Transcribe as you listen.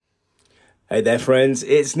Hey there, friends,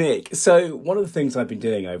 it's Nick. So one of the things I've been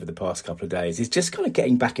doing over the past couple of days is just kind of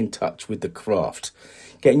getting back in touch with the craft,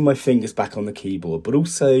 getting my fingers back on the keyboard, but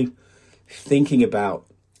also thinking about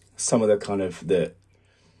some of the kind of the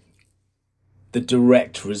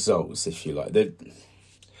direct results, if you like.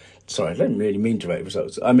 Sorry, I don't really mean direct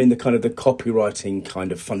results. I mean the kind of the copywriting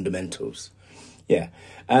kind of fundamentals. Yeah.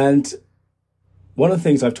 And one of the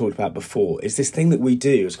things I've talked about before is this thing that we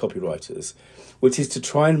do as copywriters, which is to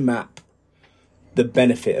try and map the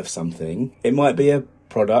benefit of something. It might be a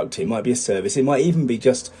product, it might be a service, it might even be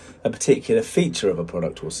just a particular feature of a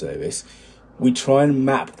product or service. We try and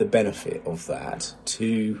map the benefit of that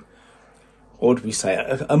to, what would we say,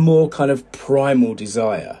 a more kind of primal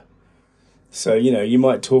desire. So, you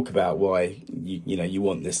might talk about why you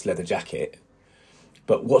want this leather jacket,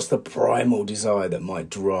 but what's the primal desire that might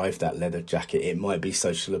drive that leather jacket? It might be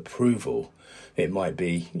social approval. It might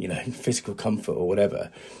be, physical comfort or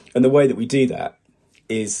whatever. And the way that we do that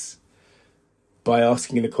is by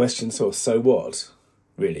asking the question, so what,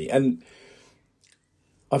 really? And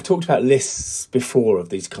I've talked about lists before of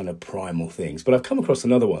these kind of primal things, but I've come across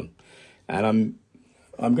another one, and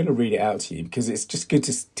I'm going to read it out to you because it's just good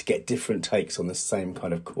to get different takes on the same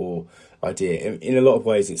kind of core idea. In a lot of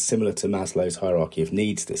ways, it's similar to Maslow's hierarchy of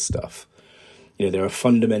needs, this stuff. There are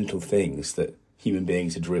fundamental things that human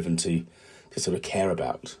beings are driven to sort of care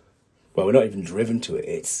about. Well, we're not even driven to it.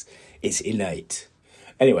 It's innate.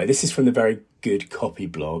 Anyway, this is from the Very Good Copy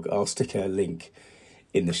blog. I'll stick a link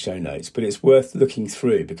in the show notes, but it's worth looking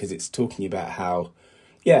through because it's talking about how,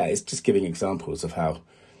 it's just giving examples of how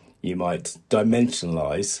you might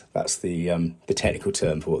dimensionalize, that's the technical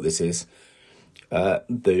term for what this is,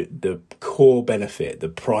 the core benefit, the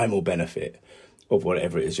primal benefit of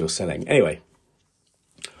whatever it is you're selling. Anyway,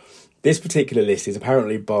 this particular list is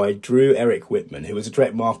apparently by Drew Eric Whitman, who was a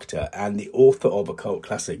direct marketer and the author of a cult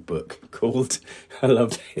classic book called, I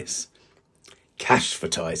love this,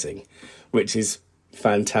 Cashvertising, which is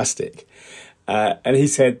fantastic. And he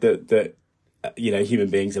said that human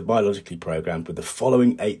beings are biologically programmed with the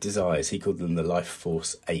following 8 desires. He called them the Life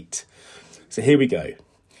Force 8. So here we go.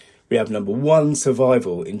 We have number 1,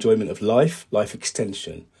 survival, enjoyment of life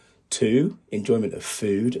extension. 2, enjoyment of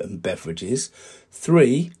food and beverages.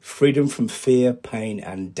 3, freedom from fear, pain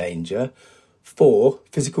and danger. 4,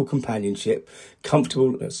 physical companionship.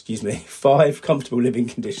 5, comfortable living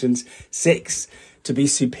conditions. 6, to be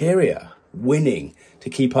superior, winning, to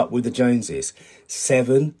keep up with the Joneses.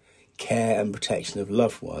 7, care and protection of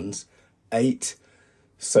loved ones. 8,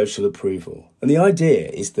 social approval. And the idea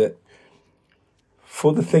is that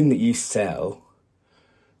for the thing that you sell,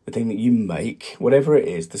 the thing that you make, whatever it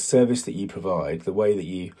is, the service that you provide, the way that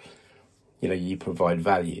you provide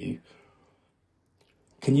value,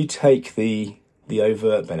 can you take the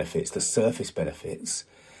overt benefits, the surface benefits,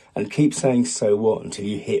 and keep saying so what until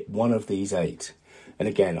you hit one of these 8? And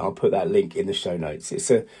again, I'll put that link in the show notes.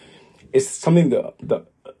 It's something that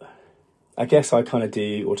I guess I kind of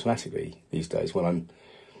do automatically these days when I'm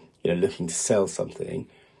looking to sell something.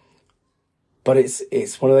 But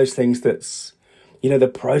it's one of those things that's, the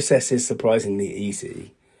process is surprisingly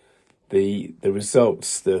easy. The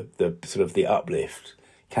results, the sort of the uplift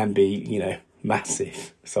can be,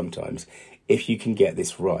 massive sometimes if you can get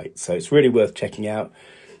this right. So it's really worth checking out.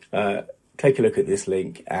 Take a look at this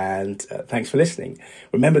link, and thanks for listening.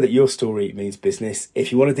 Remember that your story means business.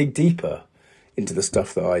 If you want to dig deeper into the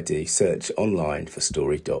stuff that I do, search online for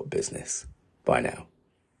story.business. Bye now.